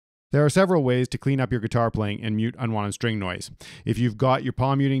There are several ways to clean up your guitar playing and mute unwanted string noise. If you've got your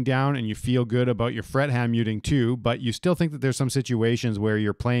palm muting down and you feel good about your fret hand muting too, but you still think that there's some situations where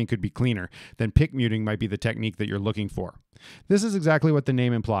your playing could be cleaner, then pick muting might be the technique that you're looking for. This is exactly what the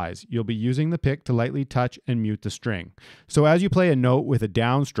name implies. You'll be using the pick to lightly touch and mute the string. So as you play a note with a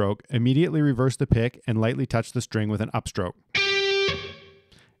downstroke, immediately reverse the pick and lightly touch the string with an upstroke.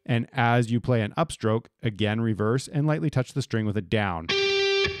 And as you play an upstroke, again reverse and lightly touch the string with a down.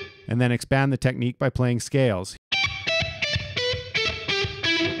 And then expand the technique by playing scales.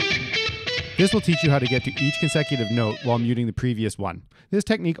 This will teach you how to get to each consecutive note while muting the previous one. This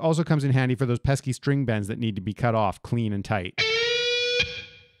technique also comes in handy for those pesky string bends that need to be cut off clean and tight.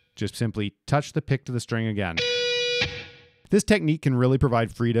 Just simply touch the pick to the string again. This technique can really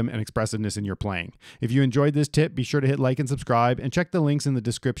provide freedom and expressiveness in your playing. If you enjoyed this tip, be sure to hit like and subscribe, and check the links in the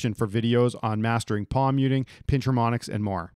description for videos on mastering palm muting, pinch harmonics, and more.